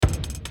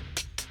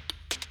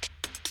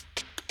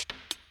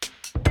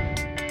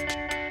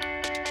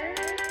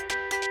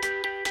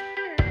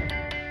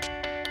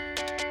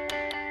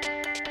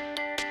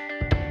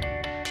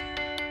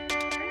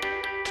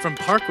From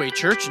Parkway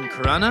Church in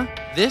Corunna,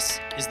 this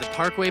is the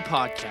Parkway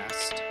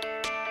Podcast.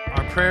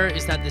 Our prayer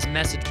is that this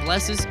message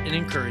blesses and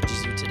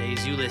encourages you today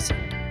as you listen.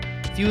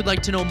 If you would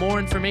like to know more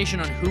information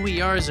on who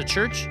we are as a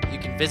church, you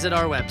can visit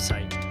our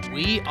website,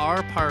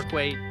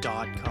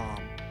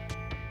 weareparkway.com.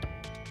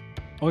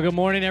 Well, good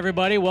morning,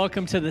 everybody.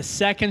 Welcome to the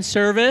second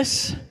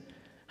service.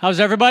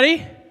 How's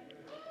everybody?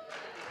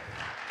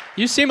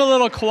 You seem a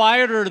little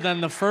quieter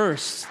than the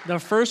first. The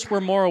first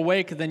were more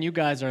awake than you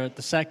guys are at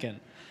the second.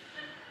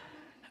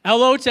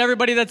 Hello to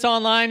everybody that's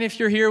online. If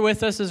you're here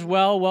with us as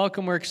well,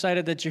 welcome. We're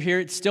excited that you're here.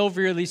 It's still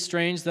really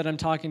strange that I'm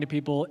talking to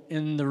people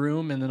in the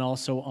room and then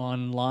also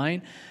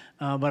online,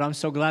 but I'm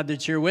so glad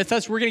that you're with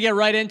us. We're going to get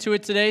right into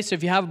it today, so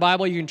if you have a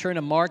Bible, you can turn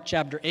to Mark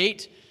chapter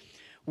 8.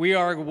 We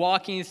are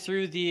walking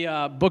through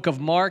the book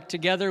of Mark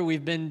together.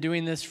 We've been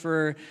doing this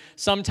for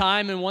some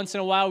time, and once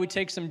in a while we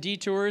take some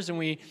detours and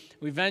we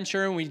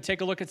venture and we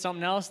take a look at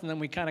something else, and then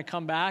we kind of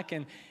come back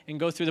and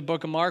go through the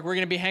book of Mark. We're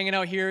going to be hanging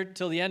out here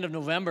till the end of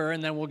November,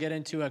 and then we'll get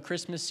into a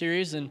Christmas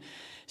series and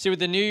see what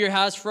the new year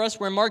has for us.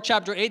 We're in Mark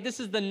chapter 8. This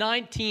is the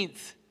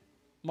 19th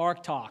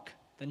Mark talk,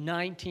 the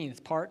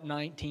 19th, part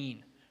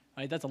 19.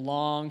 Right? That's a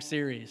long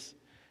series.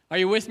 Are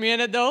you with me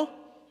in it, though?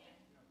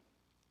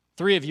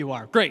 3 of you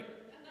are. Great.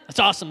 That's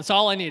awesome. That's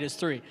all I need is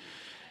 3.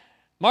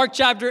 Mark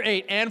chapter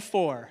 8 and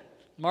 4.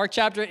 Mark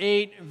chapter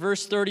 8,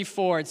 verse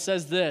 34. It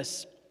says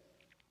this.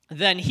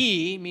 Then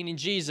he, meaning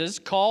Jesus,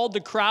 called the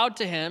crowd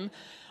to him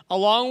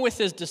along with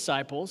his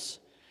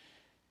disciples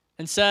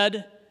and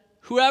said,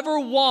 "Whoever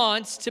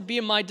wants to be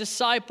my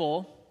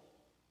disciple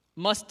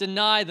must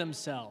deny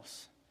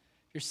themselves."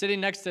 If you're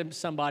sitting next to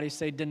somebody,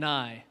 say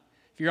deny.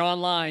 If you're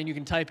online, you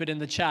can type it in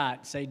the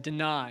chat. Say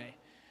deny.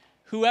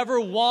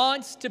 Whoever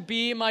wants to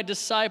be my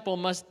disciple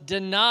must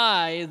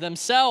deny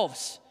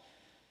themselves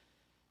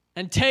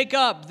and take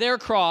up their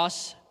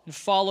cross and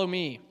follow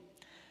me.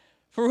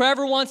 For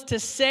whoever wants to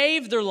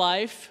save their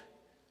life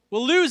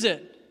will lose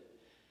it.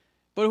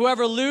 But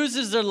whoever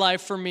loses their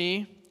life for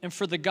me and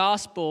for the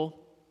gospel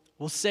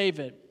will save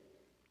it.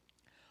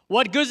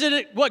 What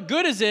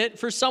good is it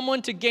for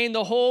someone to gain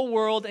the whole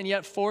world and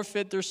yet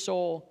forfeit their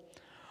soul?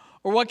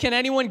 Or what can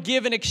anyone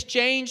give in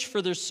exchange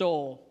for their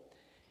soul?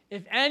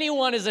 If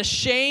anyone is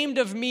ashamed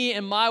of me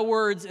and my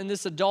words in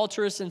this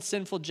adulterous and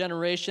sinful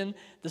generation,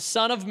 the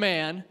Son of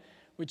Man,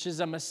 which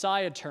is a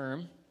Messiah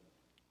term,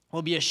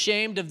 will be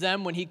ashamed of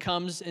them when he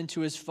comes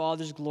into his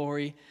Father's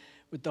glory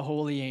with the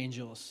holy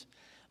angels.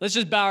 Let's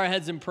just bow our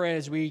heads and pray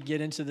as we get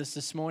into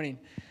this morning.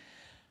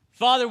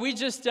 Father, we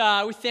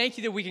thank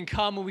you that we can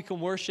come and we can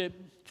worship.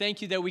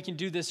 Thank you that we can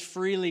do this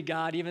freely,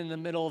 God, even in the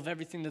middle of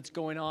everything that's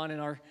going on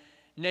in our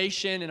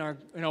nation, in our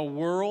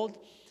world,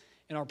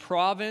 in our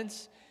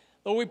province.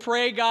 Lord, we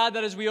pray, God,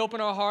 that as we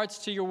open our hearts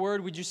to your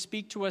word, would you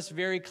speak to us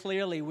very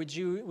clearly? Would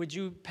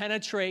you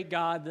penetrate,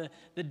 God,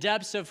 the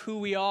depths of who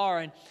we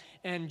are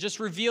and just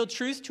reveal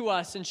truth to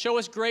us and show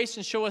us grace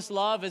and show us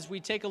love as we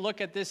take a look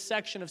at this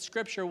section of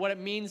Scripture, what it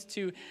means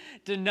to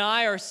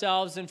deny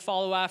ourselves and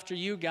follow after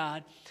you,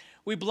 God.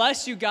 We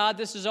bless you, God.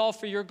 This is all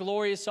for your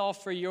glory. It's all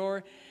for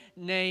your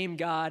name,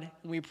 God.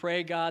 And we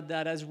pray, God,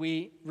 that as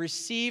we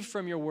receive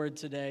from your word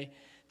today,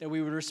 that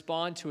we would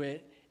respond to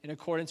it in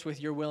accordance with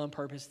your will and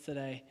purpose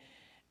today.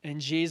 In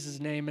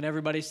Jesus' name. And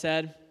everybody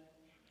said,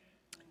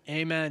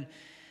 amen.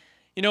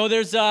 You know,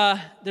 there's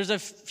a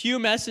few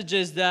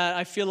messages that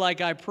I feel like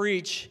I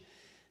preach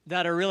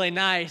that are really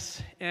nice.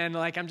 And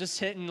like I'm just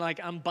hitting, like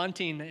I'm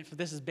bunting. If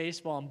this is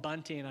baseball, I'm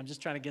bunting. I'm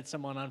just trying to get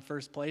someone on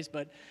first place.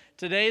 But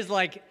today's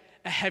like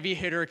a heavy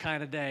hitter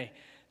kind of day.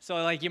 So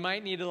like you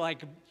might need to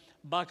like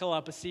buckle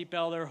up a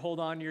seatbelt or hold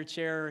on to your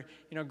chair,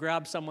 or,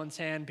 grab someone's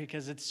hand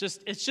because it's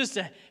just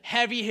a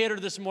heavy hitter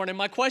this morning.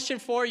 My question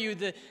for you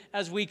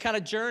as we kind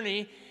of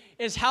journey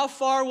is, how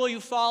far will you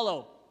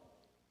follow?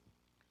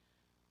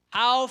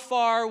 How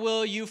far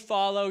will you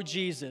follow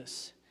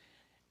Jesus?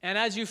 And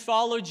as you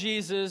follow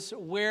Jesus,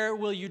 where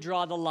will you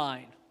draw the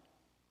line?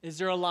 Is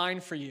there a line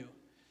for you?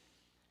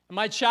 And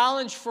my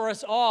challenge for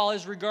us all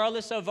is,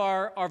 regardless of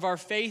our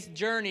faith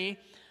journey,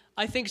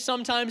 I think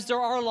sometimes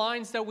there are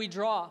lines that we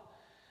draw.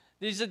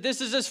 This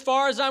is as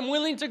far as I'm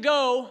willing to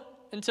go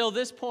until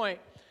this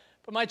point.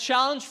 But my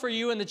challenge for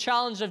you and the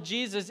challenge of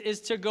Jesus is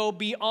to go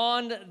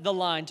beyond the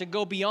line, to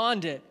go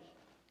beyond it.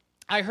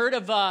 I heard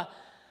of a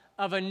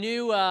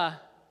new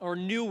or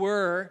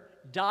newer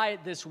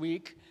diet this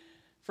week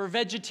for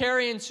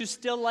vegetarians who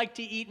still like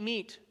to eat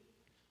meat.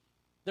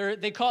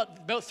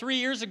 About 3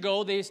 years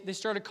ago, they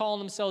started calling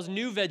themselves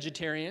new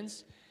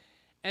vegetarians.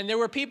 And there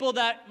were people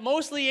that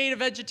mostly ate a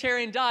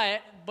vegetarian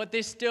diet, but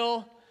they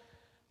still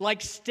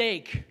like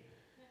steak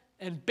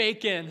and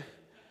bacon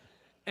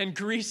and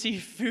greasy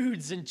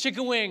foods and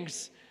chicken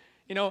wings,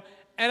 And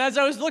as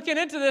I was looking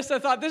into this, I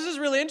thought, this is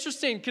really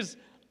interesting because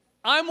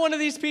I'm one of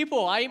these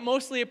people. I eat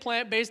mostly a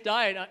plant-based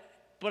diet,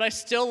 but I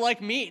still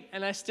like meat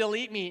and I still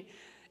eat meat.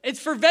 It's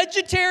for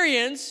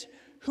vegetarians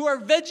who are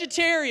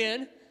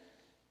vegetarian,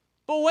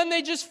 but when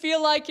they just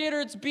feel like it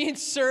or it's being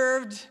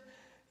served,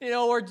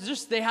 or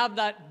just they have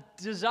that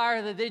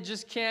desire that they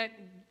just can't,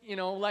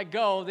 let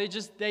go,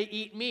 they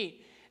eat meat.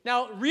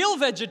 Now, real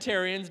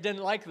vegetarians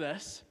didn't like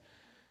this.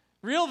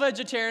 Real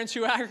vegetarians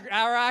who are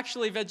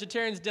actually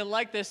vegetarians didn't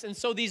like this, and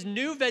so these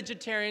new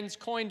vegetarians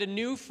coined a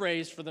new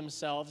phrase for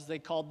themselves. They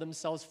called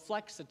themselves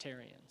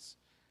flexitarians.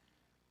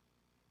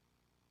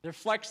 They're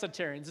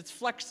flexitarians. It's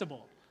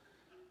flexible.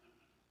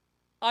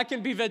 I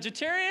can be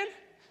vegetarian.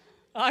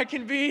 I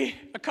can be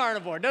a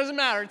carnivore. It doesn't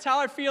matter. It's how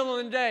I feel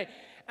in the day.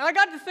 And I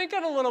got to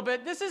thinking a little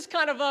bit. This is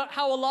kind of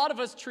how a lot of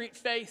us treat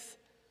faith.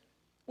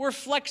 We're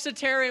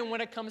flexitarian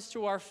when it comes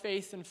to our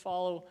faith and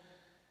following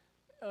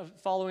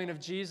of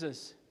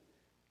Jesus.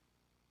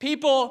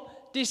 People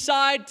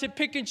decide to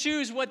pick and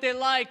choose what they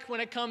like when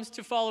it comes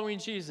to following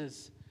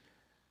Jesus.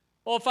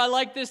 Well, if I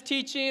like this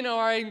teaching,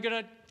 or I'm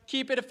going to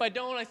keep it. If I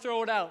don't, I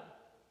throw it out.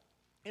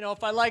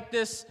 If I like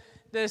this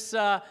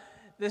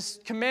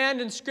command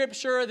in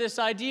Scripture, this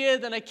idea,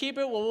 then I keep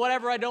it. Well,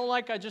 whatever I don't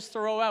like, I just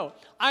throw out.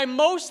 I'm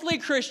mostly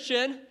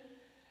Christian,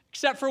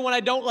 except for when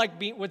I don't like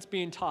what's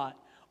being taught.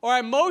 Or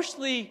I'm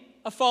mostly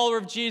a follower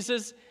of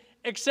Jesus,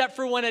 except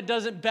for when it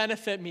doesn't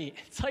benefit me.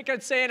 It's like I'm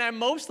saying I'm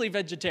mostly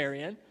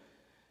vegetarian,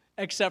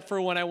 except for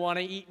when I want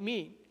to eat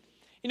meat.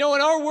 In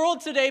our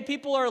world today,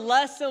 people are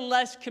less and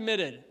less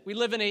committed. We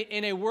live in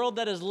a world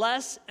that is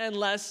less and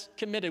less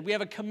committed. We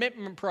have a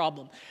commitment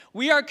problem.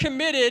 We are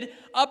committed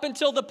up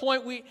until the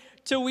point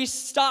till we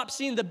stop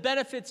seeing the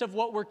benefits of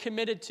what we're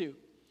committed to.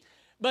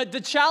 But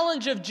the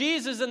challenge of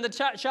Jesus and the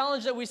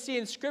challenge that we see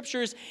in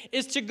Scriptures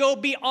is to go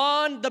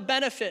beyond the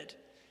benefit.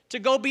 To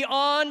go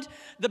beyond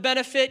the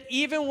benefit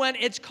even when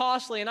it's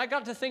costly. And I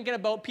got to thinking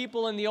about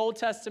people in the Old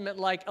Testament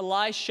like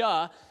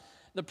Elisha,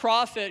 the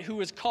prophet who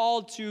was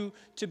called to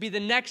be the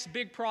next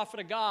big prophet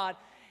of God.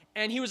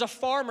 And he was a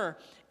farmer.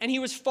 And he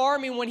was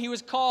farming when he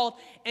was called.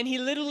 And he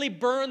literally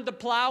burned the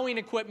plowing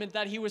equipment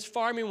that he was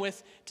farming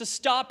with to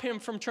stop him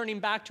from turning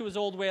back to his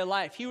old way of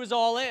life. He was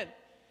all in.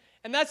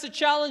 And that's the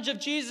challenge of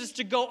Jesus,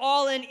 to go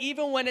all in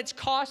even when it's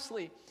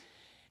costly.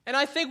 And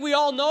I think we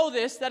all know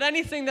this, that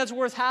anything that's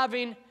worth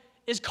having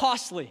is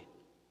costly.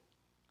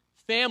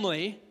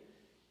 Family,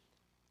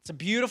 it's a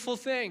beautiful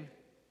thing.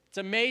 It's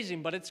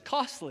amazing, but it's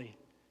costly.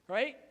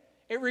 Right?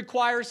 It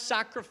requires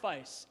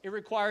sacrifice. It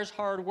requires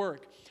hard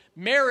work.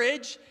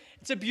 Marriage,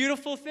 it's a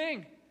beautiful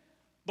thing,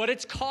 but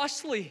it's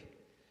costly.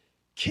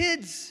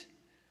 Kids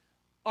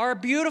are a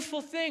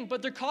beautiful thing,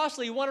 but they're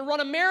costly. You want to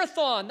run a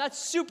marathon, that's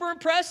super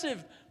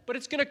impressive, but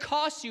it's going to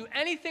cost you.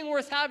 Anything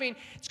worth having,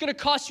 it's going to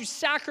cost you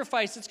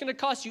sacrifice. It's going to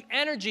cost you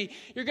energy.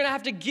 You're going to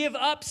have to give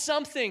up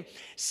something.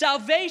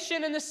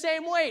 Salvation in the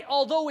same way.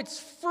 Although it's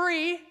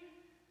free,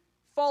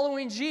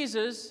 following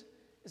Jesus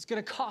is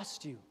going to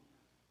cost you.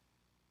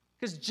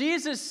 Because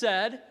Jesus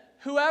said,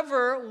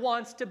 whoever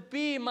wants to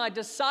be my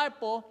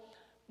disciple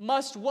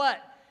must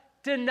what?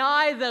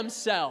 Deny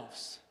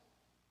themselves.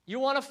 You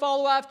want to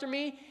follow after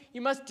me?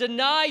 You must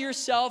deny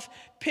yourself,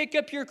 pick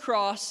up your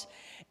cross,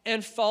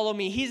 and follow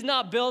me. He's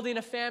not building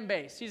a fan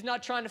base. He's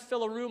not trying to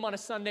fill a room on a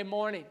Sunday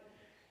morning.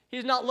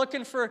 He's not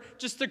looking for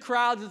just the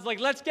crowds. It's like,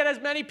 let's get as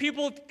many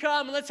people to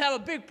come and let's have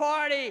a big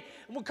party.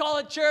 And we'll call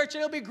it church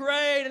and it'll be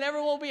great and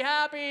everyone will be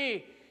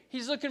happy.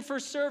 He's looking for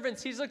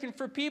servants. He's looking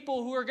for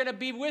people who are going to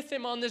be with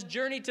him on this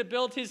journey to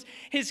build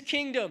his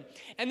kingdom.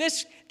 And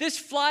this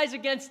flies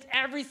against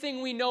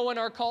everything we know in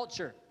our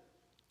culture.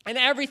 And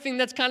everything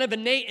that's kind of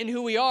innate in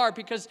who we are,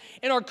 because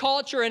in our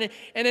culture and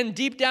in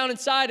deep down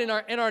inside in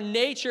our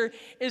nature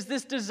is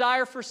this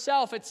desire for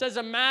self. It says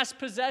amass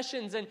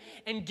possessions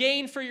and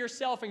gain for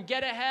yourself and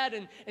get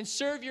ahead and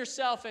serve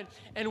yourself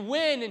and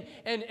win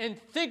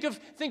and think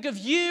of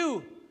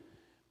you.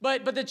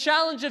 But the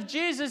challenge of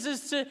Jesus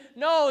is to,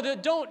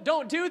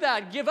 don't do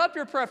that. Give up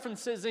your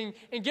preferences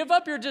and give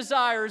up your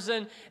desires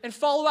and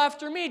follow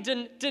after me.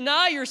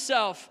 Deny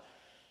yourself.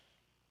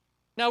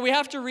 Now we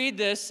have to read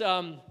this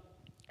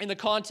in the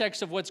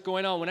context of what's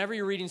going on. Whenever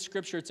you're reading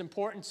Scripture, it's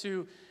important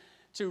to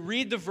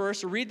read the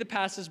verse or read the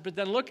passage, but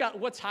then look at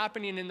what's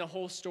happening in the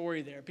whole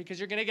story there, because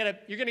you're going to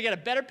get a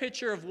better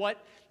picture of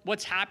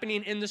what's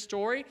happening in the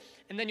story,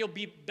 and then you'll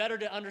be better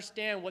to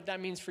understand what that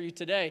means for you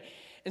today.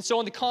 And so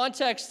in the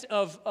context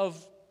of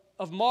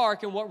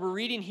Mark and what we're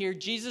reading here,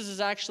 Jesus is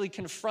actually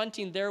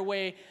confronting their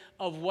way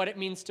of what it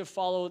means to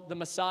follow the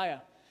Messiah.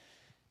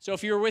 So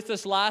if you were with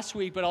us last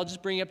week, but I'll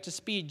just bring you up to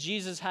speed,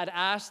 Jesus had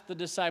asked the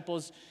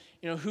disciples,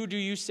 who do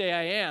you say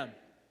I am?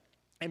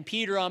 And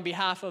Peter, on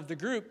behalf of the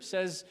group,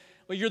 says,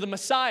 well, you're the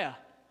Messiah.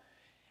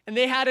 And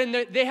they had in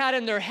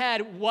their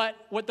head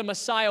what the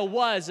Messiah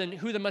was and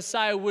who the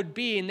Messiah would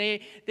be. And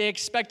they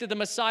expected the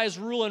Messiah's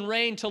rule and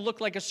reign to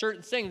look like a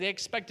certain thing. They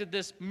expected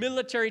this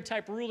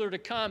military-type ruler to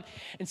come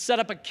and set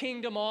up a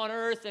kingdom on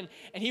earth. And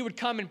he would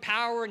come in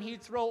power and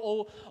he'd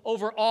throw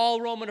over all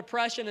Roman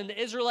oppression. And the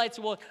Israelites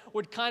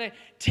would kind of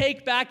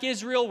take back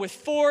Israel with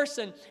force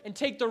and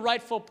take the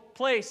rightful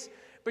place.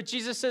 But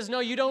Jesus says, no,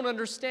 you don't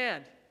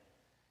understand.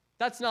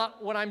 That's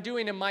not what I'm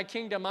doing in my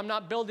kingdom. I'm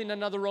not building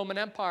another Roman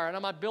Empire, and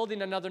I'm not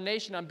building another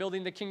nation. I'm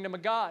building the kingdom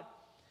of God.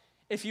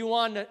 If you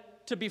want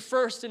to be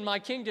first in my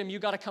kingdom, you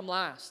got to come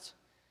last.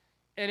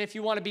 And if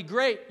you want to be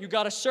great, you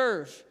got to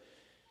serve.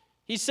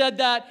 He said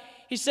that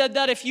he said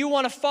that if you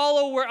want to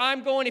follow where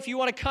I'm going, if you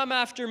want to come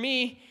after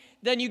me,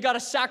 then you got to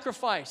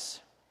sacrifice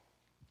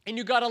and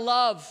you got to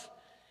love,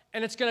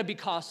 and it's going to be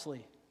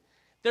costly.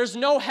 There's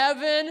no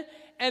heaven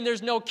and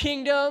there's no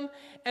kingdom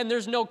and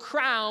there's no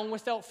crown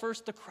without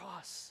first the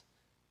cross.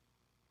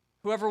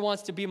 Whoever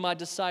wants to be my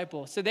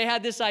disciple. So they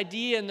had this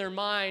idea in their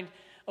mind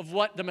of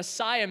what the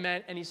Messiah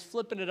meant, and he's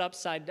flipping it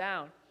upside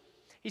down.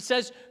 He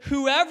says,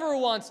 whoever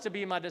wants to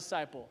be my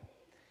disciple.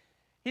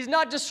 He's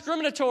not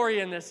discriminatory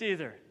in this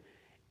either.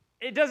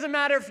 It doesn't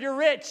matter if you're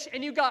rich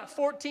and you got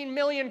 14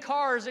 million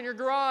cars in your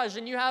garage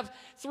and you have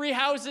 3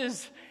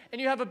 houses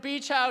and you have a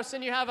beach house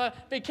and you have a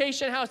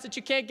vacation house that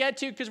you can't get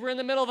to because we're in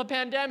the middle of a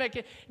pandemic.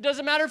 It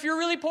doesn't matter if you're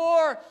really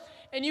poor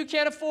and you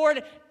can't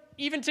afford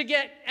even to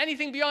get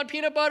anything beyond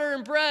peanut butter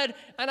and bread.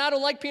 And I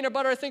don't like peanut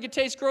butter. I think it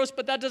tastes gross,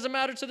 but that doesn't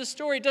matter to the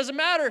story. It doesn't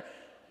matter.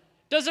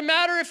 Doesn't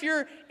matter if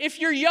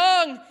you're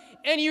young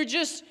and you're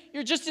just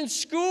in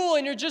school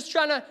and you're just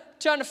trying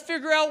to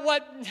figure out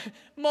what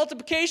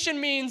multiplication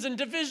means and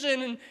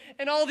division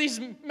and all these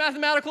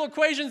mathematical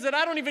equations that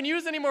I don't even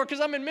use anymore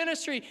because I'm in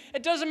ministry.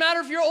 It doesn't matter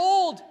if you're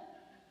old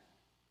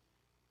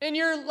and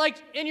you're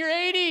like in your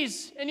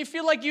 80s and you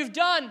feel like you've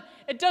done.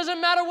 It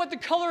doesn't matter what the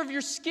color of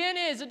your skin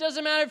is. It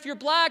doesn't matter if you're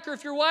black or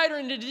if you're white or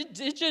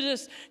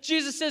indigenous.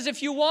 Jesus says,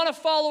 if you want to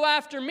follow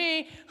after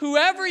me,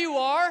 whoever you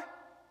are,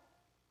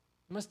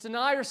 you must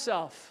deny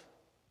yourself.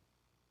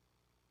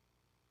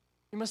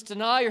 You must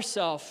deny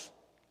yourself.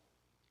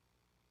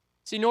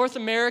 See, North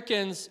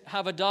Americans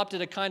have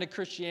adopted a kind of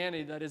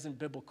Christianity that isn't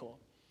biblical.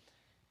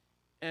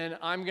 And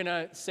I'm going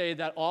to say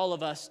that all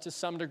of us, to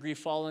some degree,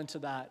 fall into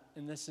that,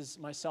 and this is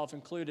myself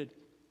included.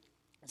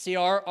 See,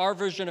 our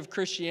version of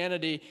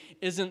Christianity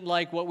isn't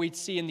like what we'd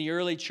see in the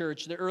early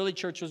church. The early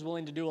church was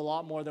willing to do a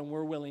lot more than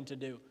we're willing to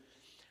do.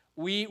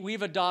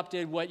 We've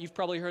adopted what you've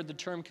probably heard the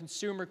term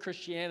consumer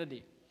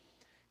Christianity.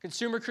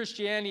 Consumer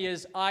Christianity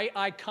is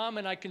I come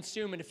and I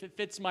consume, and if it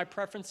fits my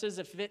preferences,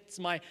 if it fits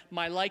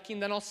my liking,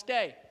 then I'll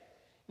stay.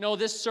 No,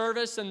 this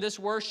service and this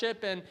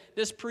worship and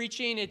this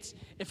preaching,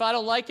 if I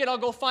don't like it, I'll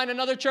go find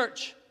another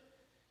church.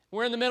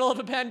 We're in the middle of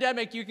a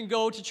pandemic. You can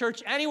go to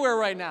church anywhere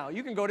right now.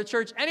 You can go to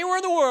church anywhere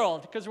in the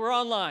world because we're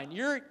online.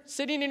 You're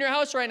sitting in your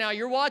house right now.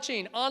 You're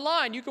watching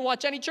online. You can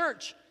watch any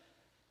church.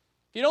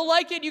 If you don't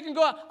like it, you can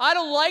go out. I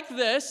don't like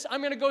this.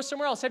 I'm going to go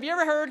somewhere else. Have you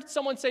ever heard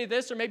someone say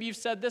this, or maybe you've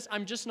said this?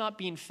 I'm just not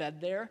being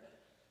fed there.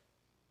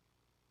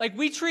 Like,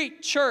 we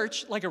treat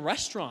church like a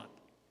restaurant.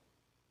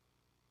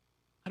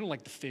 I don't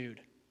like the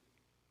food.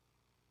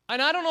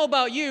 And I don't know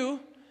about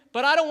you,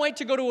 but I don't wait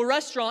to go to a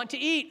restaurant to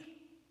eat,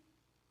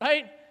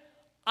 right?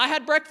 I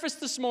had breakfast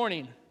this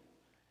morning.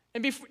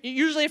 And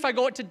usually if I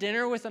go out to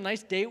dinner with a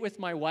nice date with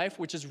my wife,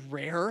 which is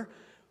rare,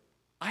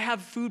 I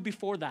have food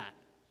before that.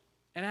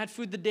 And I had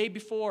food the day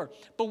before.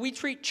 But we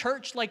treat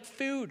church like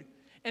food.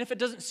 And if it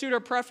doesn't suit our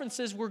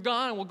preferences, we're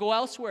gone. We'll go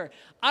elsewhere.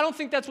 I don't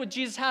think that's what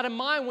Jesus had in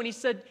mind when he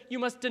said, you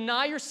must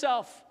deny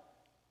yourself.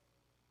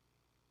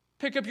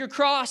 Pick up your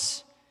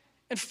cross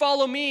and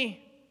follow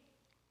me.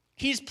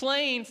 He's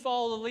playing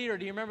Follow the Leader.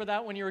 Do you remember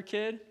that when you were a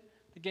kid?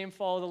 The game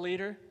Follow the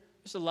Leader?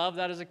 I used to love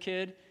that as a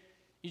kid.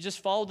 You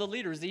just followed the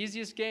leader. It was the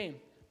easiest game.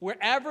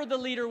 Wherever the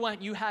leader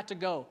went, you had to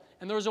go.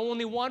 And there was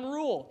only one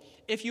rule.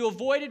 If you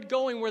avoided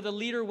going where the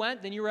leader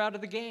went, then you were out of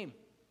the game.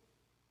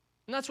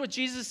 And that's what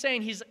Jesus is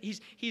saying.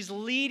 He's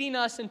leading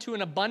us into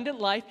an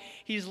abundant life.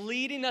 He's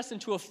leading us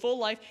into a full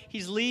life.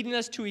 He's leading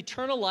us to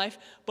eternal life.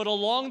 But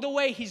along the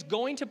way, he's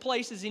going to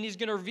places and he's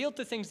going to reveal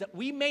to things that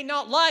we may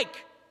not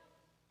like.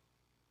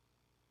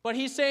 But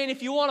he's saying,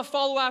 if you want to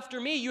follow after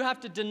me, you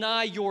have to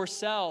deny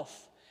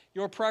yourself,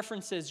 your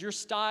preferences, your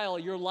style,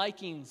 your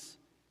likings,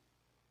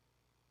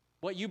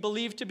 what you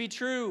believe to be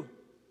true.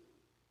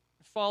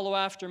 Follow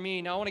after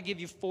me. Now, I want to give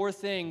you 4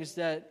 things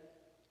that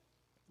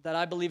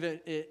I believe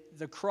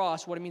the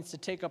cross, what it means to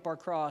take up our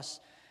cross,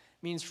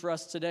 means for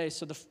us today.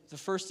 So the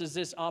first is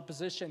this: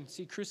 opposition.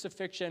 See,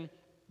 crucifixion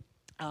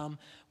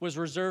was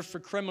reserved for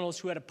criminals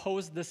who had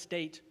opposed the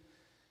state.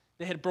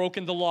 They had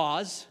broken the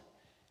laws.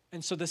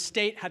 And so the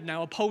state had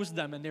now opposed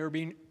them, and they were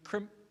being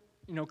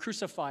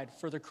crucified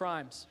for their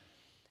crimes.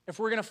 If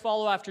we're going to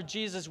follow after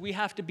Jesus, we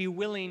have to be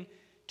willing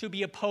to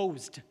be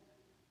opposed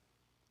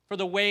for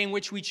the way in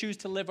which we choose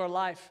to live our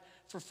life,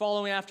 for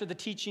following after the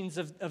teachings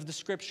of the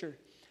Scripture.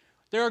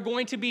 There are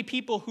going to be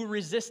people who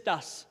resist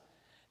us.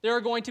 There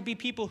are going to be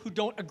people who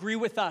don't agree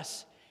with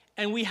us,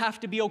 and we have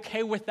to be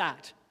okay with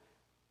that.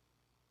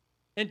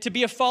 And to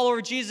be a follower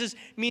of Jesus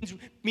means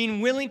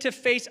being willing to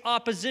face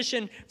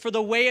opposition for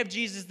the way of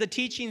Jesus, the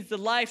teachings, the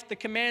life, the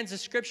commands, the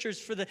scriptures,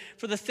 for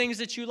the things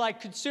that you like.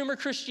 Consumer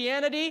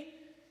Christianity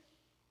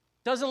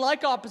doesn't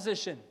like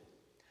opposition.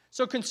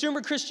 So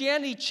consumer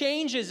Christianity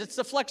changes. It's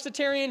the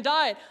flexitarian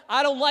diet.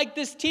 I don't like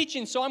this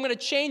teaching, so I'm going to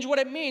change what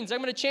it means. I'm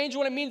going to change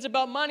what it means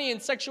about money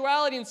and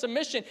sexuality and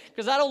submission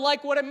because I don't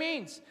like what it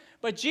means.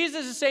 But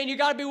Jesus is saying you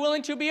got to be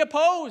willing to be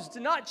opposed, to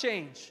not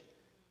change.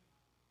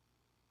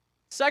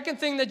 Second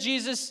thing that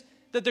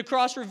the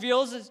cross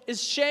reveals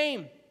is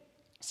shame.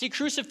 See,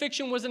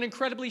 crucifixion was an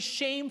incredibly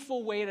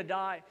shameful way to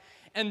die.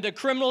 And the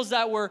criminals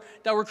that were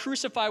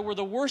crucified were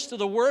the worst of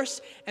the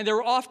worst, and they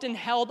were often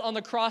held on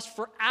the cross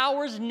for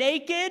hours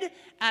naked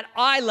at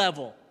eye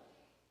level,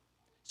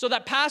 so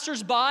that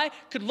passers-by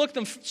could look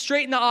them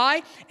straight in the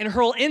eye and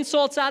hurl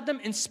insults at them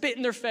and spit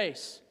in their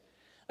face.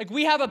 Like,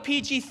 we have a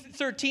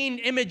PG-13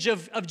 image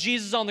of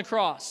Jesus on the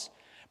cross,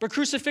 but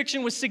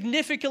crucifixion was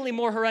significantly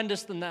more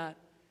horrendous than that.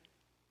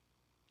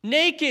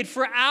 Naked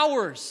for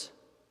hours.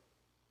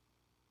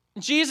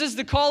 Jesus,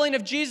 the calling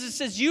of Jesus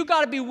says, you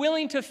got to be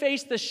willing to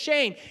face the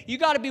shame. You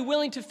got to be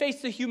willing to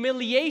face the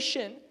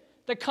humiliation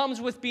that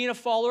comes with being a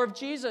follower of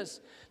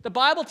Jesus. The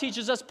Bible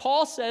teaches us,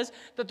 Paul says,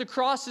 that the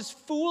cross is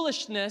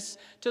foolishness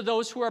to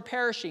those who are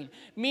perishing,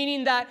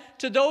 meaning that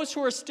to those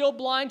who are still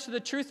blind to the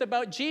truth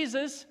about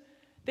Jesus,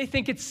 they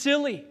think it's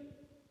silly.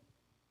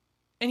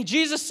 And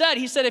Jesus said,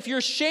 he said, if you're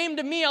ashamed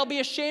of me, I'll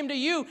be ashamed of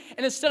you.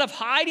 And instead of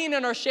hiding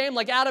in our shame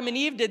like Adam and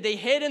Eve did, they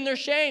hid in their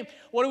shame.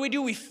 What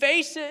do? We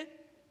face it.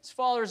 As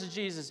followers of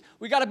Jesus,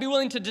 we got to be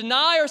willing to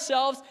deny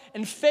ourselves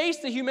and face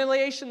the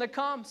humiliation that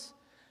comes.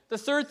 The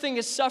third thing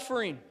is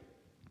suffering.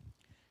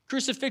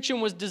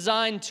 Crucifixion was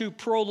designed to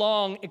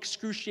prolong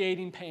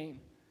excruciating pain.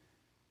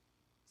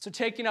 So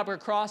taking up our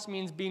cross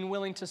means being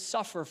willing to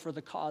suffer for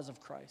the cause of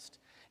Christ.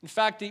 In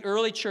fact, the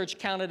early church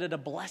counted it a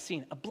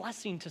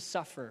blessing to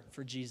suffer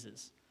for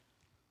Jesus.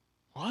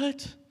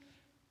 What?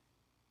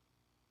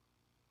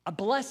 A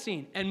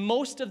blessing. And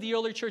most of the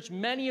early church,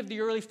 many of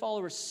the early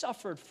followers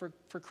suffered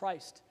for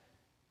Christ.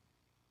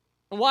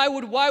 And why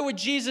would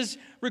Jesus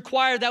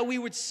require that we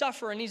would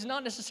suffer? And he's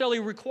not necessarily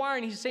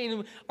requiring, he's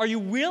saying, are you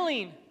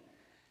willing?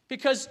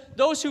 Because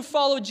those who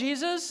follow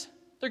Jesus,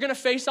 they're going to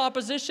face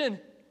opposition.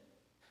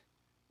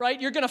 Right?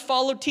 You're going to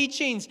follow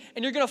teachings,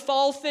 and you're going to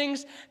follow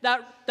things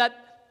that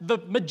the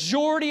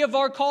majority of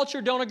our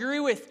culture don't agree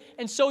with.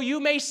 And so you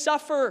may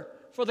suffer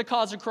for the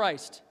cause of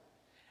Christ.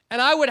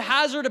 And I would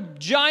hazard a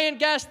giant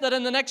guess that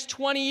in the next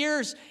 20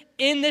 years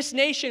in this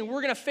nation,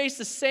 we're going to face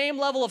the same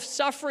level of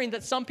suffering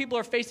that some people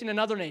are facing in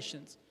other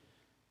nations.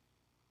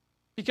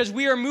 Because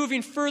we are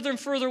moving further and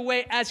further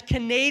away as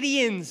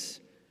Canadians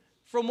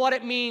from what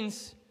it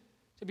means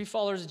to be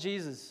followers of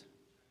Jesus.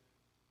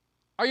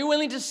 Are you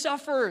willing to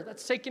suffer?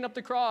 That's taking up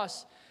the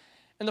cross.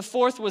 And the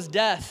fourth was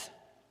death.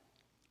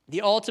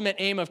 The ultimate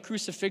aim of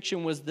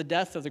crucifixion was the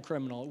death of the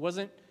criminal. It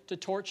wasn't to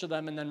torture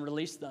them and then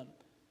release them.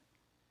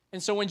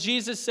 And so when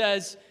Jesus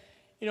says,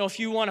 if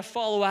you want to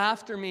follow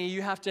after me,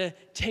 you have to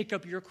take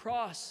up your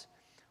cross.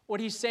 What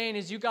he's saying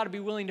is you got to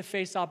be willing to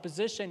face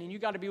opposition, and you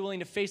got to be willing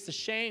to face the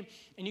shame,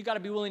 and you got to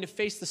be willing to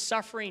face the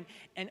suffering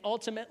and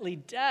ultimately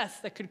death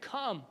that could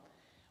come.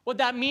 What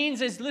that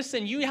means is,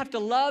 listen, you have to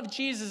love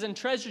Jesus and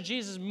treasure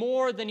Jesus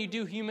more than you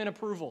do human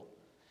approval,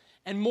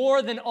 and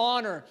more than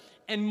honor,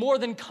 and more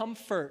than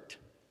comfort.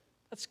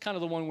 That's kind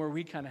of the one where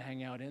we kind of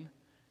hang out in.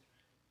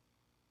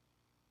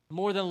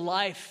 More than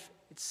life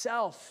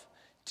itself.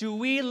 Do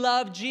we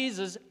love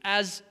Jesus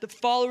as the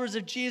followers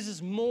of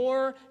Jesus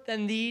more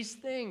than these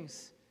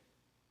things?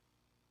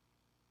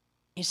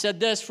 He said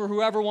this, for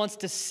whoever wants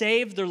to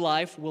save their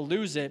life will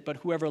lose it, but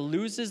whoever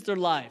loses their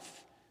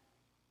life,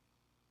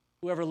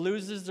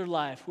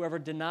 whoever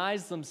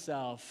denies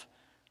themselves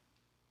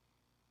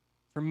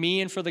for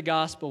me and for the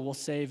gospel will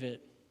save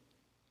it.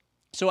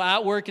 So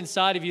at work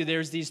inside of you,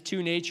 there's these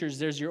two natures.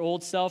 There's your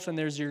old self and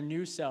there's your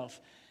new self.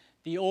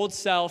 The old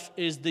self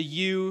is the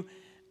you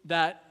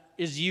that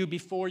is you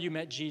before you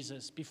met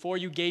Jesus, before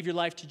you gave your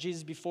life to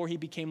Jesus, before he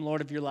became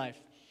Lord of your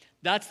life.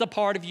 That's the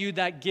part of you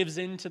that gives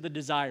in to the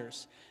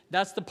desires.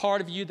 That's the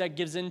part of you that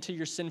gives into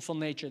your sinful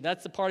nature.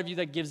 That's the part of you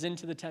that gives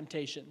into the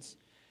temptations.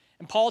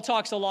 And Paul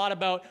talks a lot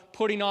about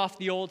putting off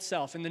the old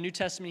self. In the New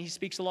Testament, he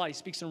speaks a lot. He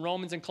speaks in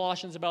Romans and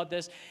Colossians about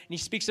this. And he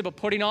speaks about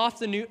putting off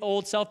the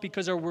old self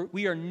because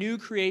we are new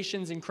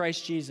creations in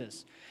Christ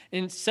Jesus.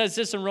 And it says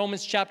this in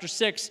Romans chapter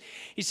 6.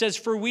 He says,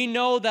 for we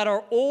know that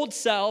our old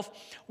self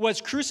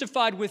was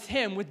crucified with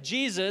him, with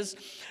Jesus,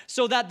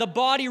 so that the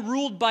body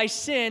ruled by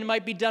sin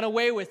might be done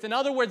away with. In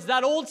other words,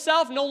 that old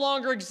self no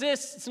longer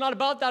exists. It's not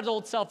about that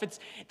old self.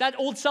 That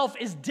old self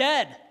is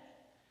dead.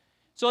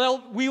 So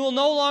that we will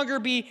no longer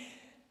be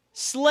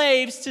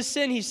slaves to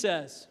sin, he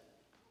says.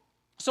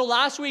 So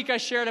last week I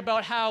shared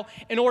about how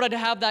in order to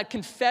have that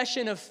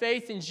confession of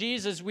faith in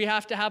Jesus, we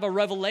have to have a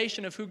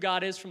revelation of who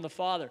God is from the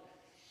Father.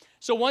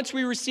 So once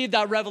we receive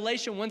that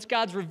revelation, once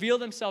God's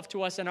revealed himself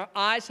to us and our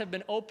eyes have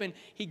been opened,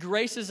 he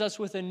graces us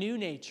with a new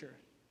nature.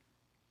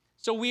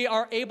 So we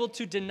are able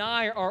to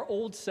deny our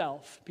old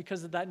self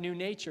because of that new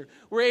nature.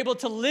 We're able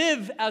to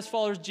live as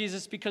followers of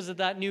Jesus because of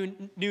that new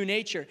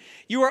nature.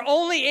 You are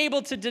only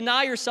able to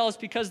deny yourselves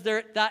because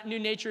that new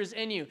nature is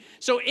in you.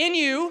 So in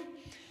you,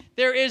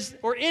 there is,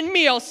 or in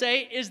me, I'll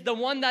say, is the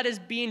one that is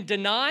being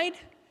denied,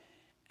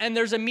 and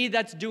there's a me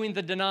that's doing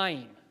the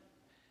denying.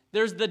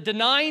 There's the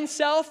denying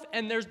self,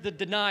 and there's the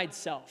denied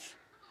self.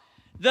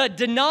 The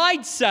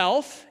denied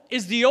self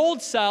is the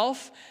old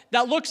self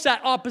that looks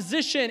at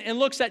opposition and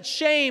looks at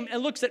shame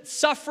and looks at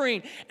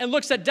suffering and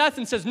looks at death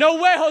and says, no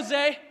way,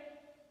 Jose.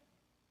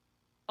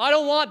 I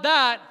don't want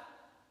that.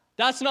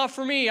 That's not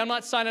for me. I'm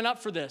not signing up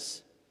for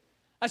this.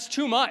 That's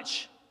too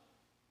much.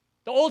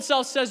 The old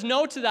self says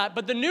no to that,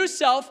 but the new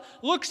self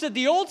looks at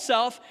the old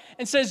self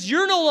and says,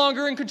 you're no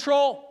longer in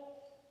control.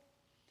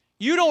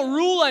 You don't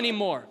rule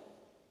anymore.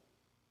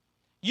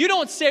 You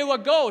don't say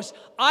what goes.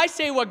 I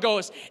say what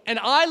goes. And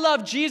I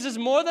love Jesus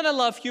more than I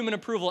love human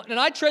approval. And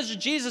I treasure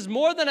Jesus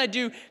more than I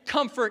do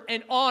comfort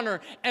and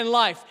honor and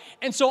life.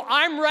 And so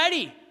I'm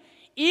ready.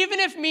 Even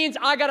if it means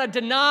I got to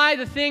deny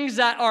the things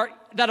that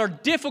are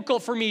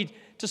difficult for me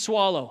to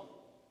swallow.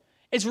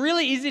 It's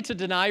really easy to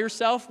deny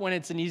yourself when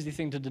it's an easy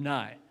thing to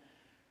deny,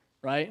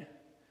 right?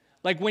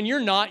 Like when you're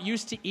not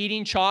used to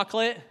eating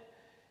chocolate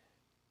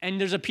and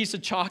there's a piece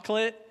of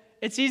chocolate,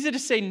 it's easy to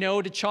say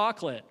no to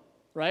chocolate,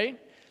 right?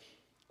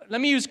 Let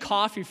me use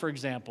coffee, for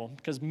example,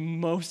 because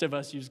most of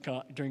us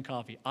drink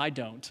coffee. I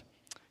don't,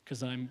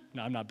 because I'm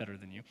not better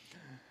than you.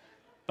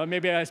 But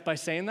maybe by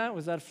saying that,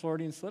 was that a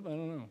Freudian slip? I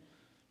don't know.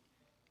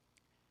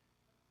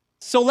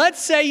 So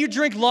let's say you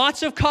drink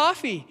lots of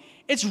coffee.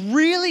 It's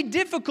really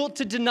difficult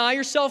to deny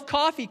yourself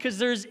coffee because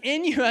there's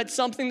in you at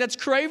something that's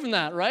craving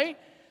that, right?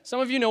 Some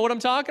of you know what I'm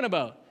talking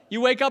about.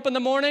 You wake up in the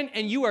morning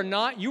and you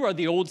are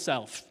the old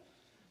self.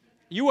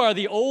 You are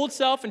the old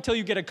self until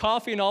you get a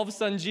coffee and all of a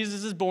sudden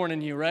Jesus is born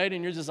in you, right?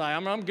 And you're just like,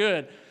 I'm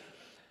good.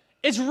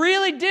 It's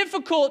really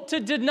difficult to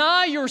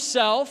deny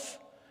yourself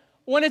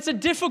when it's a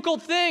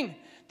difficult thing.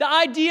 The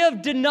idea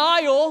of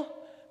denial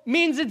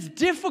means it's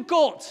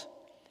difficult.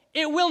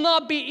 It will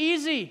not be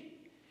easy.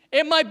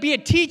 It might be a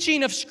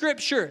teaching of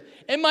Scripture.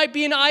 It might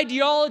be an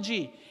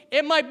ideology.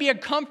 It might be a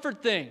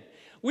comfort thing.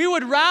 We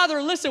would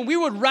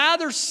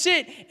rather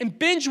sit and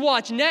binge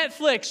watch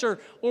Netflix or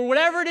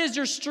whatever it is,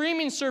 your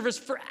streaming service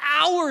for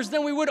hours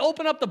than we would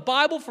open up the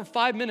Bible for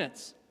 5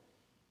 minutes.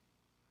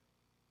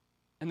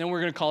 And then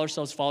we're going to call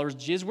ourselves followers of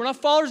Jesus. We're not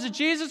followers of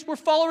Jesus. We're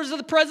followers of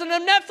the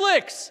president of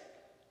Netflix.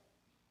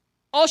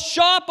 I'll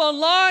shop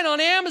online on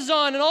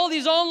Amazon and all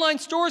these online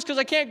stores because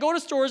I can't go to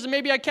stores, and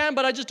maybe I can,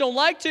 but I just don't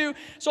like to.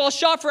 So I'll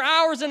shop for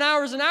hours and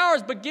hours and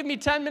hours, but give me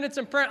 10 minutes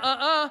in print.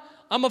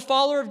 I'm a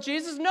follower of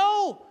Jesus?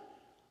 No.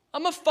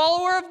 I'm a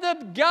follower of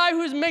the guy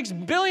who makes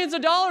billions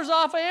of dollars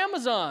off of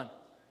Amazon.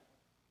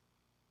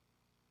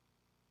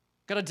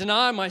 Got to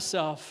deny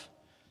myself.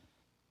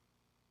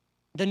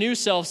 The new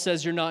self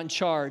says you're not in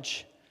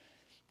charge.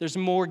 There's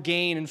more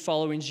gain in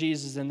following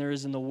Jesus than there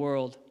is in the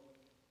world.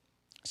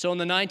 So in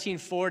the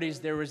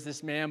 1940s, there was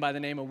this man by the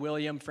name of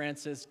William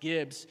Francis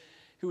Gibbs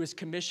who was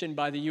commissioned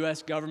by the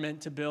U.S.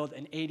 government to build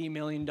an $80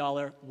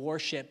 million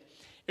warship.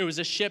 It was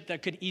a ship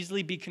that could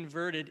easily be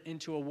converted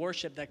into a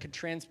warship that could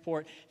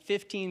transport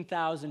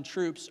 15,000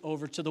 troops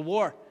over to the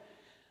war.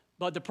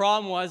 But the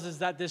problem was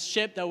that this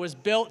ship that was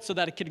built so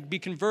that it could be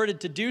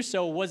converted to do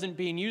so wasn't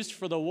being used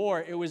for the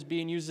war. It was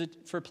being used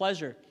for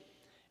pleasure.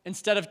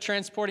 Instead of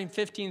transporting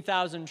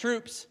 15,000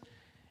 troops,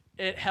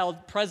 it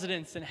held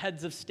presidents and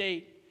heads of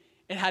state.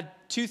 It had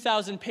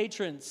 2,000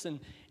 patrons and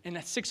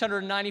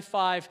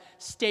 695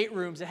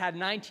 staterooms. It had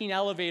 19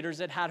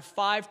 elevators. It had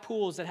 5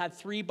 pools. It had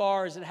 3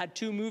 bars. It had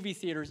 2 movie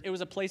theaters. It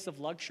was a place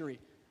of luxury.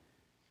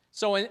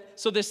 So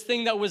this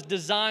thing that was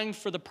designed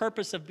for the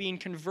purpose of being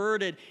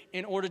converted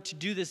in order to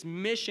do this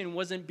mission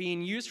wasn't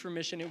being used for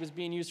mission. It was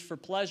being used for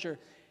pleasure.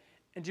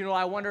 And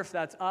I wonder if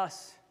that's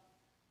us.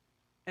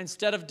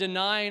 Instead of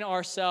denying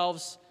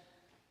ourselves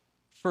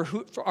for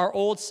our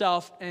old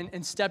self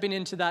and stepping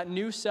into that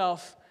new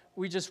self,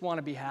 we just want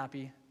to be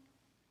happy.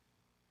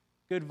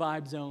 Good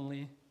vibes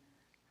only.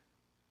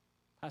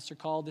 Pastor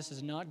Call, this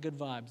is not good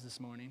vibes this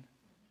morning.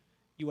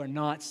 You are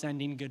not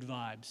sending good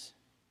vibes.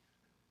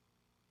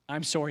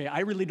 I'm sorry, I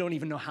really don't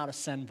even know how to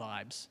send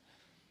vibes.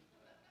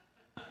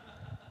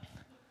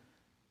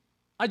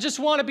 I just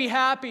want to be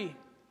happy.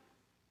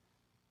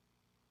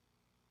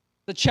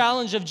 The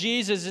challenge of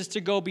Jesus is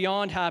to go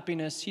beyond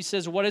happiness. He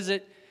says, what is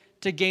it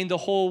to gain the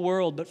whole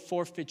world but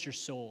forfeit your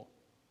soul?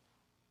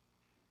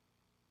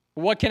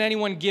 What can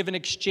anyone give in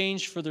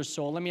exchange for their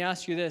soul? Let me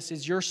ask you this.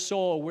 Is your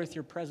soul worth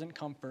your present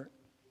comfort?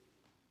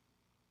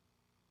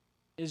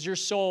 Is your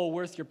soul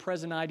worth your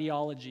present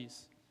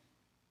ideologies?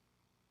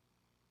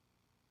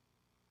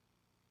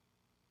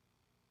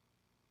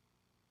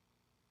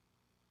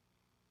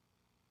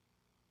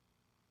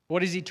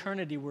 What is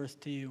eternity worth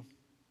to you?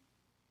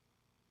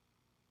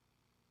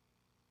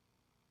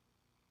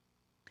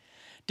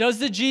 Does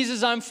the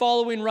Jesus I'm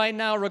following right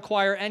now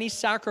require any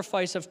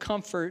sacrifice of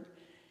comfort,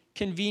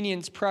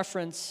 convenience,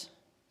 preference,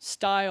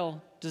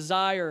 style,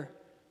 desire,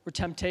 or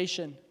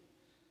temptation?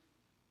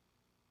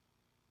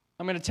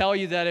 I'm going to tell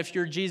you that if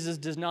your Jesus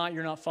does not,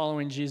 you're not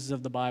following Jesus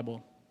of the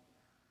Bible.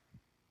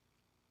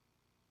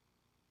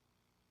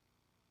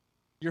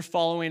 You're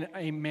following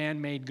a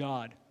man-made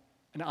God,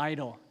 an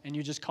idol, and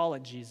you just call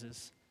it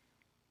Jesus.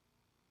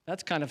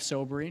 That's kind of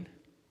sobering.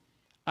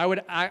 I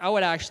would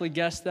actually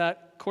guess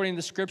that according to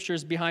the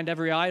scriptures, behind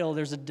every idol,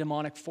 there's a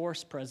demonic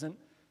force present,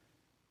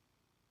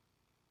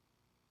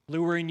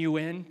 luring you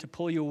in to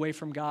pull you away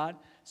from God.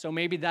 So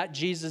maybe that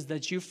Jesus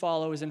that you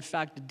follow is in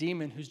fact a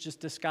demon who's just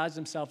disguised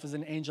himself as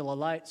an angel of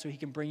light so he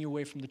can bring you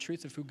away from the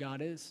truth of who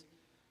God is.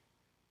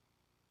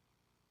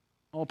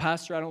 Oh,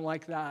 Pastor, I don't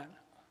like that.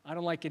 I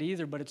don't like it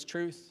either, but it's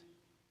truth.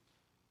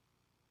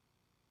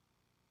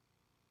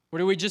 Or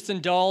do we just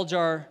indulge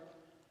our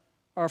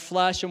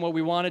flesh and what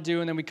we want to do,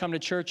 and then we come to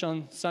church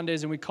on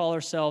Sundays and we call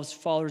ourselves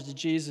followers of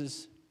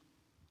Jesus?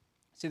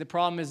 See, the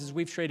problem is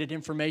we've traded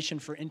information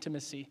for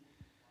intimacy.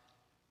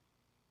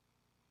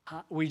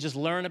 We just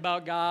learn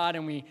about God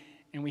and we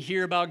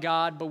hear about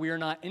God, but we are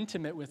not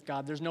intimate with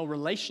God. There's no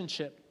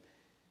relationship.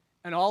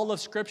 And all of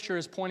Scripture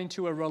is pointing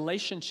to a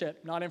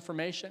relationship, not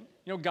information.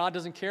 You know, God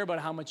doesn't care about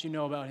how much you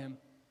know about Him.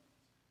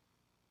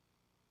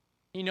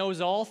 He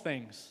knows all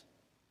things.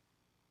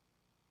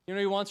 You know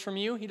what He wants from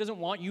you? He doesn't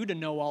want you to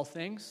know all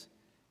things.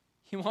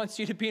 He wants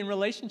you to be in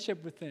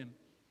relationship with Him.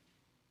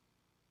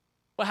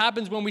 What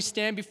happens when we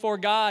stand before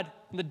God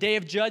on the day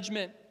of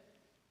judgment?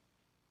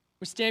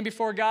 We stand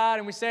before God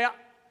and we say,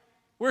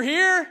 we're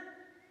here.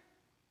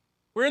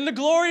 We're in the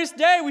glorious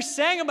day. We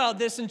sang about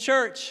this in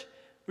church.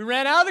 We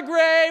ran out of the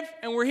grave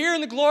and we're here in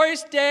the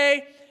glorious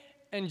day.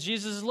 And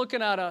Jesus is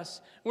looking at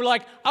us. We're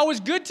like, I was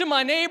good to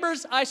my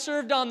neighbors. I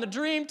served on the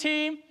dream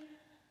team.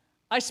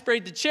 I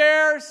sprayed the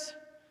chairs.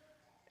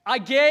 I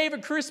gave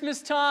at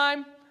Christmas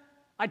time.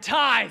 I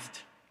tithed.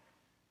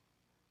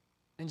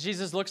 And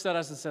Jesus looks at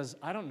us and says,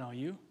 I don't know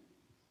you.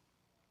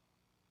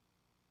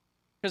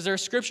 Because there are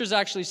scriptures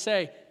actually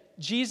say,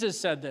 Jesus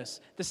said this.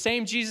 The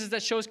same Jesus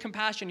that shows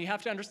compassion, you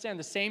have to understand,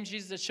 the same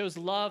Jesus that shows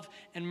love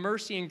and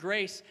mercy and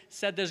grace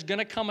said there's going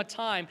to come a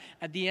time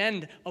at the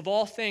end of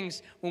all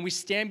things when we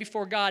stand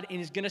before God and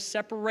He's going to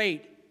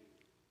separate.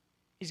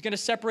 He's going to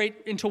separate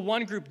into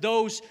one group,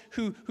 those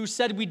who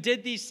said we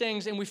did these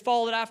things and we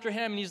followed after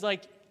Him. And He's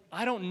like,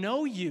 I don't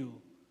know you.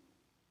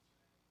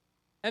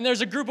 And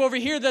there's a group over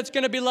here that's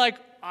going to be like,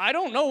 I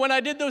don't know when I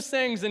did those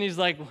things. And He's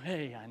like, well,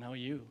 hey, I know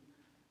you.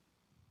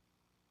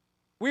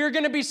 We are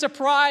going to be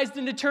surprised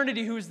in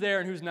eternity who's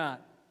there and who's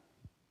not.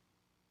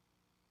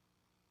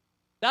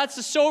 That's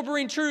the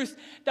sobering truth,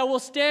 that we'll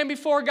stand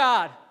before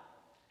God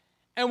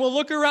and we'll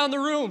look around the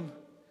room.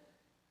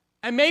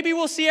 And maybe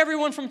we'll see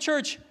everyone from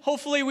church.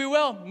 Hopefully we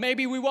will.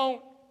 Maybe we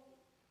won't.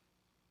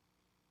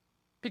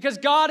 Because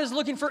God is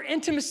looking for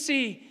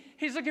intimacy.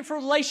 He's looking for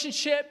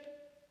relationship.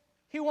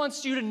 He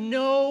wants you to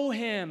know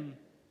Him,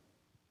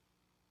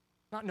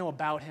 not know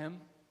about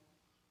Him.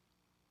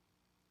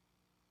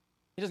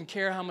 He doesn't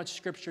care how much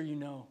scripture you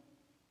know.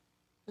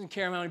 He doesn't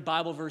care how many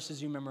Bible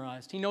verses you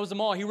memorized. He knows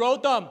them all. He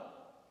wrote them.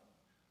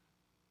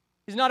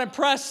 He's not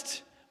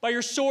impressed by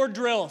your sword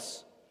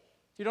drills.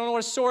 If you don't know what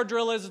a sword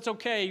drill is, it's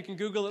okay. You can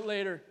Google it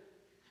later.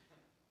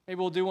 Maybe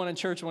we'll do one in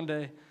church one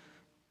day.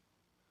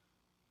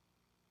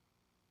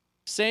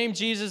 Same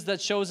Jesus that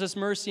shows us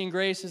mercy and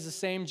grace is the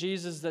same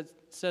Jesus that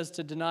says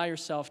to deny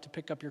yourself, to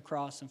pick up your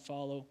cross and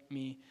follow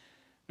me.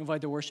 I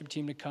invite the worship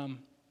team to come.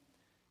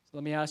 So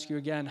let me ask you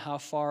again, how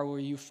far will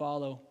you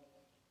follow?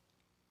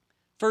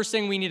 First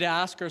thing we need to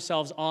ask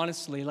ourselves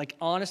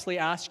honestly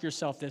ask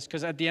yourself this,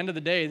 because at the end of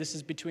the day, this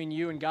is between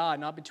you and God,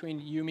 not between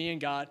you, me, and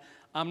God.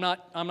 I'm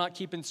not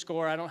keeping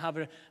score. I don't have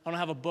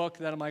a book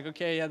that I'm like,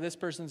 okay, yeah, this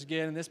person's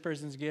good and this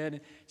person's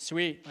good.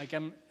 Sweet.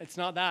 It's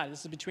not that.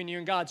 This is between you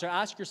and God. So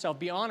ask yourself,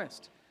 be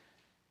honest.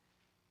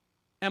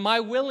 Am I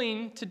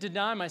willing to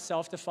deny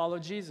myself to follow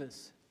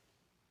Jesus?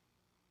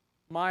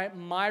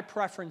 My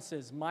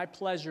preferences, my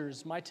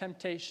pleasures, my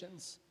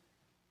temptations,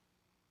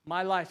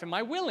 my life. Am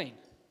I willing?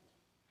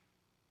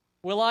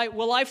 Will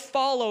I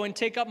follow and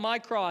take up my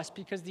cross?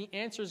 Because the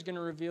answer is going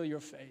to reveal your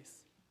faith.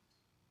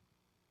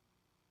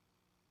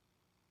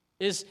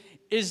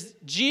 Is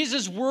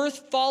Jesus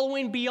worth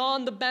following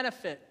beyond the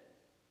benefit?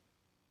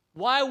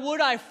 Why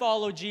would I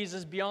follow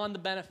Jesus beyond the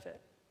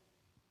benefit?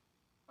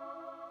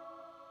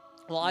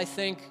 Well, I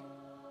think,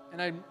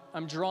 and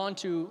I'm drawn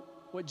to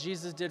what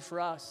Jesus did for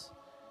us.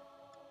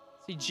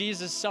 See,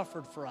 Jesus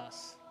suffered for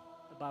us,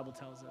 the Bible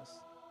tells us.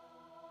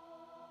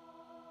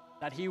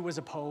 That He was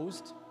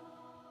opposed,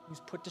 He was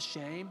put to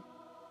shame,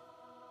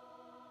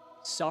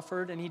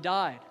 suffered, and He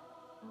died.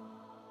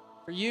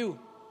 For you,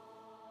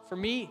 for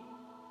me.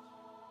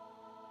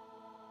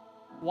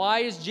 Why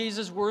is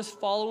Jesus worth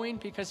following?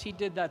 Because He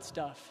did that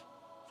stuff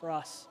for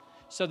us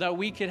so that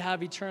we could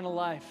have eternal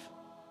life.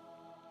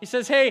 He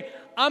says, hey,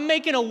 I'm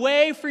making a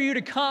way for you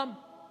to come.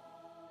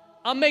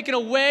 I'm making a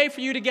way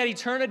for you to get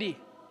eternity.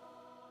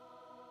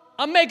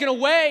 I'm making a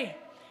way,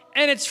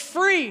 and it's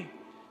free.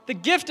 The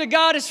gift of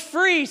God is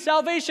free.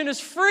 Salvation is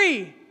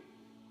free.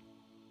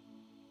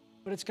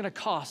 But it's going to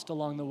cost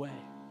along the way.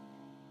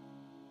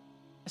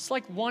 It's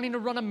like wanting to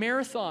run a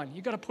marathon.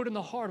 You got to put in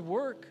the hard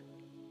work.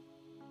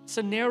 It's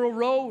a narrow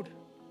road.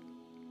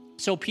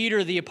 So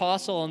Peter, the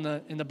apostle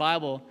in the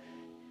Bible,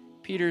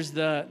 Peter's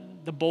the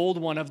bold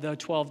one of the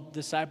 12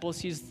 disciples.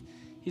 He's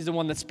the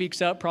one that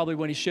speaks up probably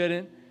when he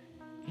shouldn't.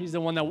 He's the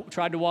one that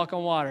tried to walk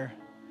on water.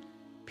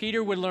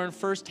 Peter would learn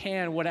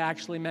firsthand what it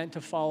actually meant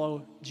to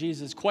follow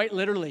Jesus, quite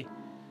literally.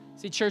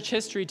 See, church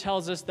history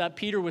tells us that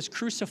Peter was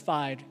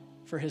crucified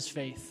for his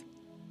faith.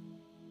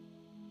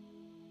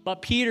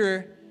 But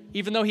Peter,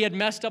 even though he had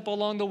messed up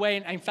along the way,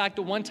 and in fact,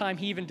 at one time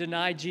he even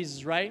denied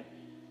Jesus, right?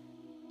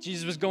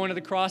 Jesus was going to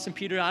the cross, and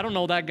Peter, I don't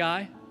know that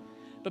guy.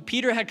 But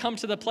Peter had come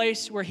to the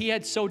place where he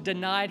had so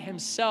denied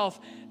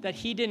himself that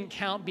he didn't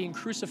count being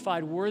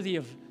crucified worthy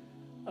of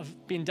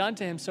of being done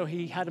to him, so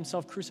he had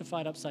himself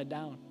crucified upside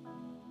down.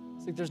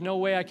 It's like, there's no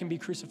way I can be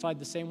crucified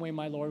the same way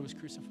my Lord was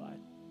crucified.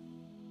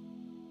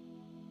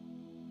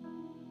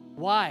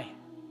 Why?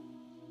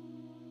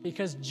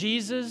 Because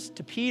Jesus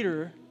to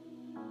Peter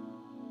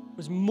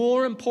was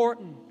more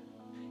important.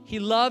 He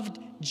loved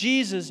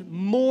Jesus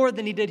more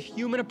than he did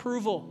human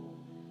approval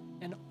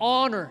and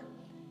honor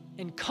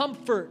and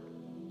comfort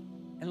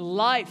and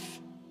life.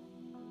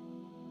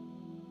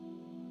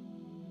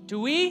 Do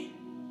we?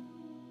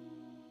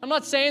 I'm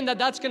not saying that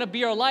that's going to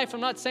be our life.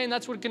 I'm not saying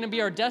that's what's going to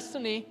be our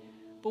destiny,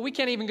 but we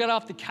can't even get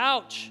off the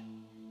couch.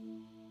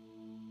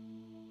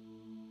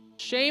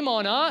 Shame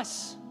on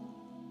us.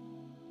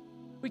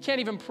 We can't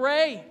even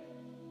pray.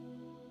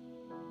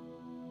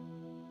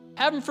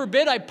 Heaven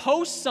forbid I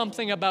post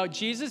something about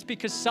Jesus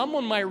because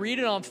someone might read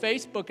it on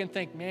Facebook and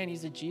think, man,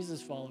 he's a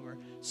Jesus follower.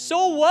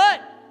 So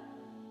what?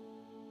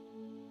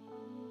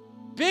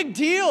 Big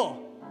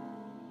deal.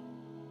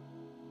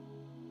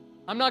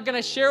 I'm not going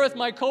to share with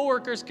my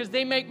coworkers because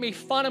they make me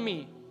fun of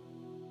me.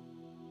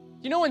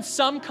 You know, in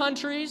some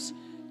countries,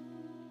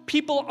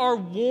 people are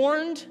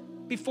warned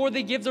before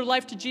they give their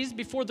life to Jesus,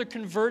 before they're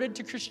converted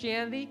to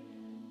Christianity,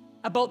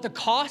 about the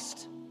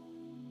cost.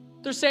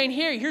 They're saying,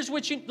 here's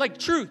what you, like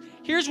truth,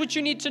 here's what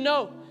you need to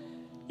know.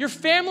 Your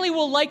family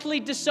will likely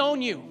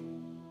disown you.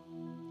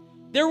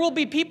 There will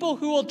be people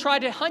who will try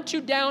to hunt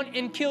you down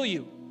and kill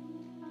you.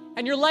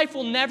 And your life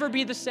will never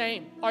be the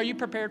same. Are you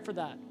prepared for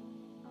that?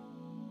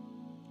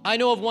 I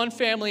know of one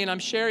family, and I'm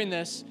sharing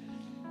this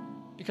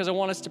because I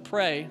want us to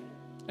pray.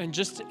 And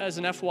just as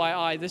an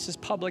FYI, this is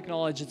public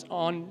knowledge. It's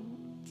on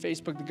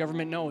Facebook. The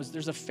government knows.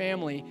 There's a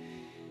family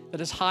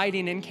that is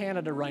hiding in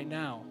Canada right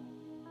now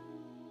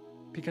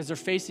because they're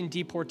facing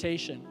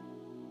deportation.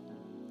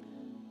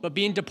 But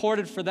being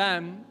deported for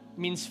them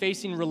means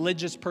facing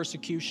religious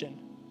persecution,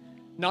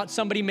 not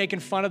somebody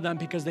making fun of them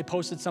because they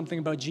posted something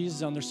about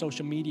Jesus on their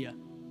social media.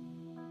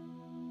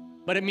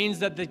 But it means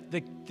that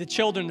the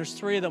children, there's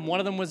 3 of them, one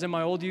of them was in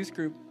my old youth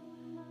group,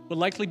 would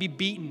likely be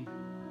beaten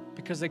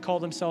because they call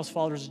themselves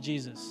followers of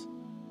Jesus.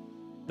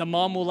 The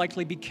mom will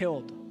likely be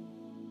killed.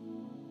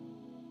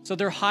 So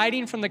they're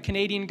hiding from the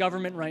Canadian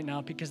government right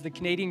now because the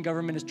Canadian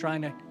government is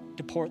trying to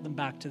deport them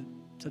back to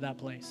that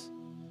place.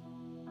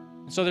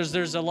 So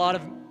there's a lot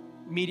of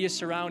media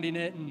surrounding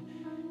it and,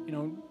 you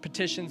know,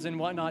 petitions and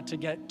whatnot to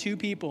get 2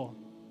 people,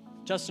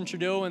 Justin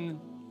Trudeau and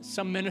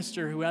some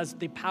minister who has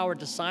the power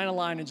to sign a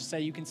line and just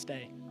say, you can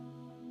stay.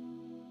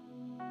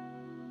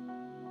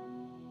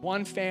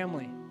 One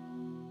family.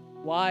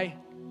 Why?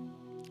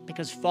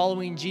 Because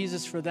following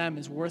Jesus for them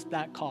is worth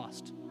that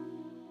cost.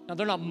 Now,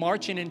 they're not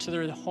marching into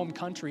their home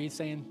country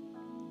saying,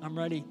 I'm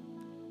ready.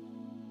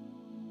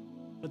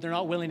 But they're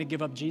not willing to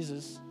give up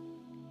Jesus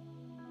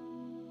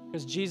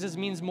because Jesus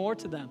means more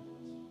to them.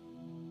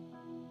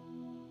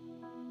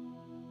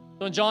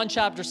 So in John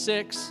chapter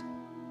 6,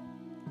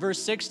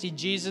 verse 60,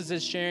 Jesus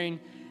is sharing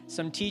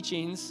some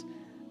teachings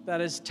that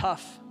is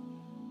tough.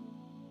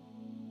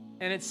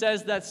 And it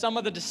says that some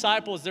of the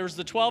disciples, there was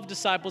the 12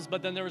 disciples,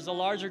 but then there was a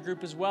larger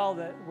group as well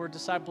that were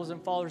disciples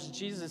and followers of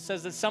Jesus. It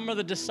says that some of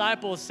the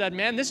disciples said,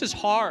 man, this is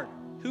hard.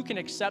 Who can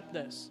accept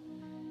this?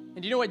 And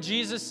do you know what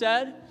Jesus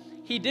said?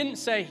 He didn't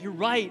say, you're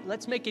right,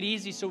 let's make it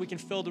easy so we can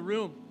fill the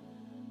room.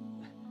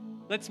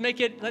 Let's make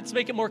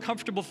it more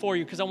comfortable for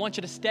you because I want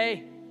you to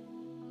stay.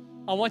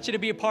 I want you to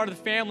be a part of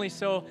the family,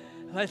 so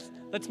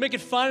let's make it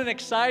fun and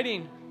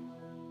exciting.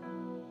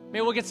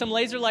 Maybe we'll get some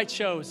laser light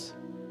shows.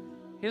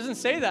 He doesn't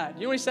say that.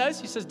 You know what he says?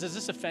 He says, does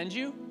this offend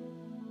you?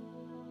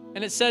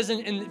 And it says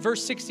in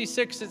verse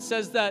 66, it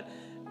says that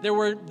there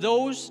were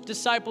those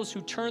disciples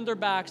who turned their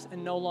backs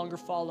and no longer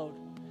followed.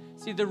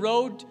 See, the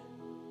road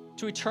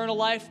to eternal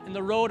life and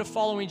the road of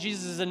following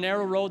Jesus is a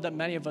narrow road that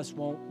many of us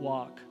won't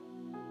walk.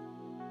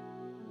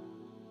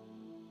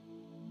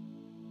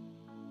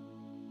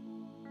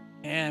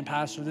 Man,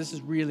 Pastor, this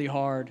is really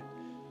hard.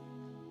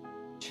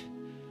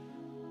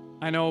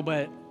 I know,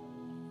 but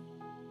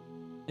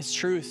it's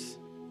truth.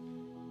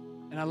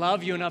 And I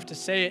love you enough to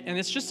say it. And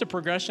it's just a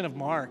progression of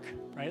Mark,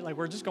 right? Like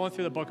we're just going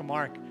through the book of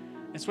Mark.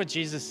 It's what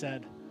Jesus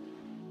said.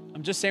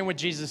 I'm just saying what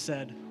Jesus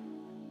said.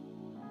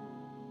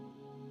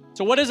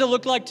 So what does it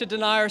look like to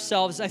deny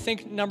ourselves? I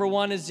think number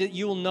one is that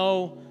you will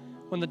know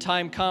when the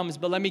time comes.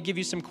 But let me give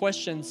you some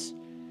questions.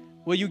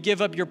 Will you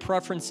give up your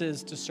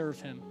preferences to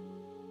serve him?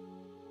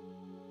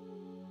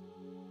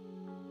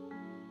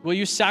 Will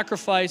you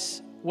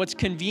sacrifice what's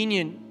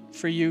convenient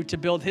for you to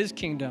build his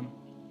kingdom?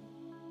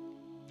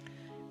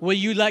 Will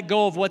you let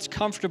go of what's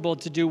comfortable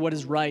to do what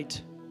is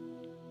right?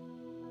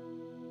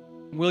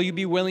 Will you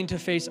be willing to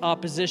face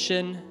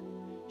opposition,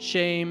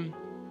 shame,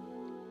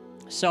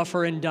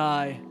 suffer, and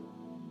die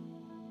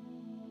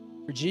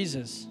for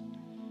Jesus?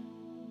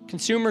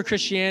 Consumer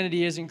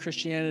Christianity isn't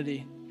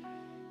Christianity.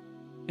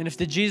 And if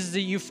the Jesus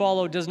that you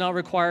follow does not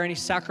require any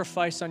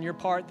sacrifice on your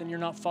part, then you're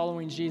not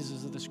following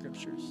Jesus of the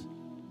Scriptures.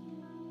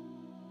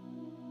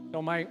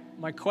 So my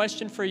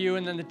question for you,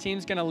 and then the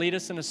team's going to lead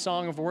us in a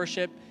song of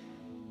worship,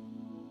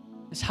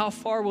 is how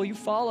far will you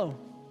follow?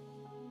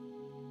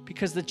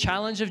 Because the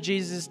challenge of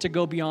Jesus is to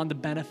go beyond the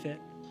benefit.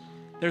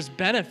 there's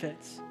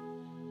benefits.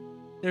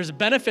 There's a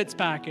benefits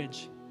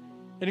package.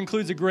 It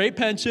includes a great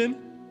pension,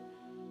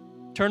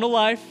 eternal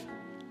life,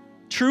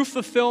 true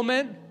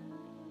fulfillment,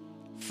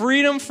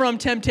 freedom from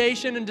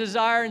temptation and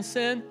desire and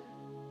sin,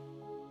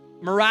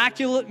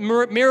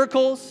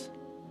 miracles.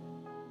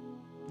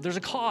 There's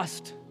a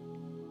cost.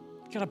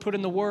 You gotta put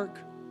in the work.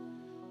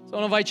 So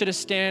I'll invite you to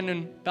stand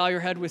and bow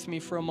your head with me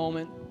for a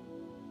moment.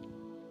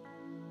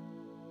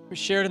 We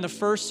shared in the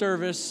first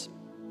service,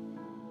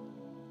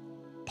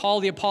 Paul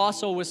the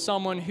Apostle was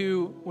someone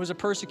who was a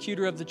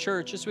persecutor of the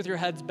church. Just with your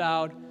heads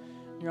bowed,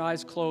 and your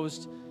eyes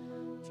closed,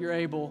 if you're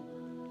able.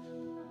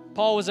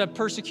 Paul was a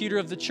persecutor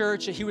of the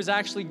church. He was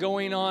actually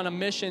going on a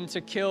mission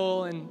to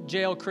kill and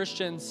jail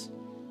Christians.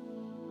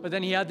 But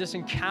then he had this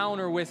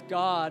encounter with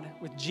God,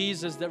 with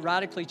Jesus, that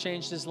radically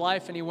changed his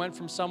life. And he went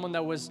from someone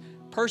that was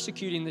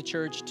persecuting the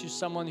church to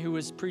someone who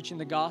was preaching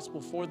the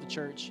gospel for the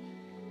church.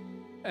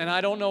 And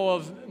I don't know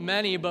of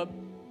many, but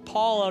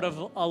Paul, out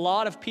of a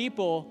lot of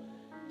people,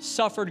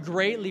 suffered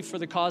greatly for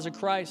the cause of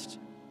Christ.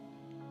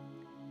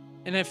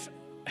 And if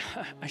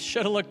I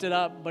should have looked it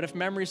up, but if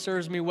memory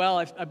serves me well,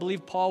 I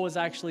believe Paul was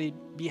actually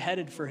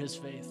beheaded for his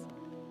faith.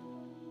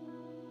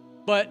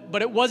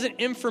 But it wasn't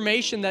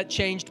information that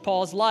changed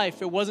Paul's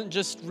life. It wasn't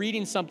just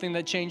reading something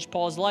that changed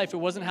Paul's life. It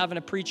wasn't having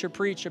a preacher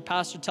preach or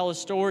pastor tell a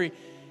story.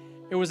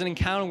 It was an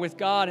encounter with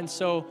God. And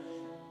so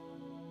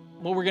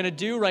what we're going to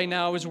do right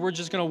now is we're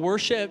just going to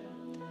worship.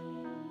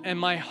 And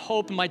my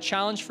hope and my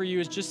challenge for you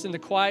is just in the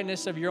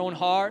quietness of your own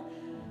heart,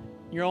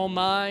 your own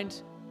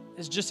mind,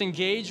 is just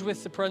engage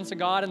with the presence of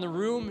God in the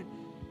room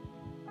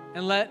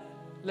and let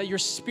your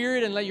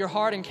spirit and let your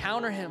heart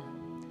encounter him.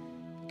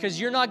 Because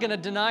you're not going to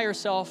deny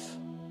yourself.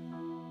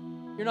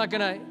 You're not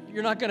going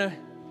to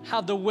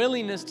have the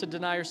willingness to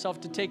deny yourself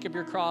to take up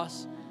your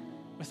cross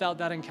without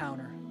that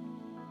encounter.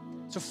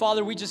 So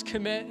Father, we just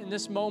commit in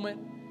this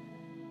moment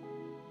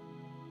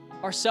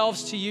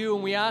ourselves to you,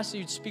 and we ask that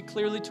you'd speak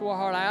clearly to our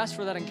heart. I ask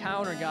for that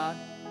encounter, God.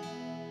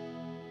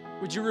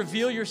 Would you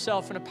reveal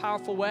yourself in a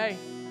powerful way?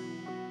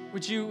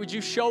 Would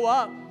you show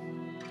up?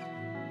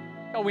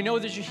 God, we know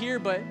that you're here,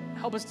 but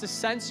help us to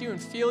sense you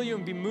and feel you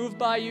and be moved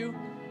by you.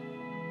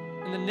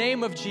 In the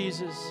name of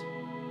Jesus.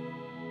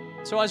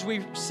 So as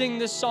we sing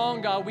this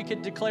song, God, we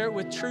could declare it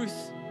with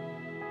truth.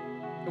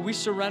 And we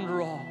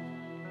surrender all.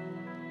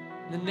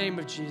 In the name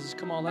of Jesus.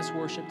 Come on, let's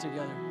worship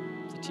together.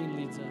 The team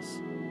leads us.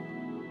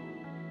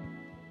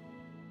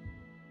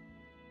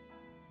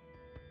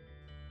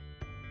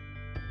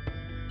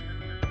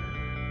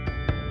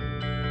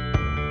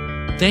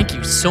 Thank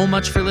you so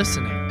much for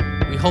listening.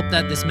 We hope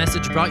that this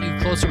message brought you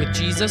closer with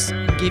Jesus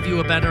and gave you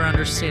a better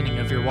understanding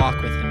of your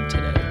walk with him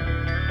today.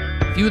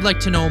 If you would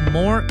like to know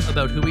more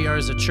about who we are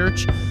as a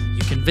church,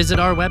 you can visit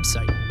our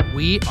website,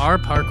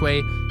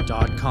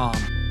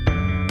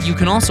 weareparkway.com. You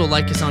can also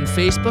like us on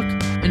Facebook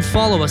and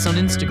follow us on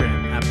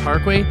Instagram at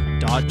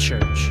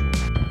parkway.church.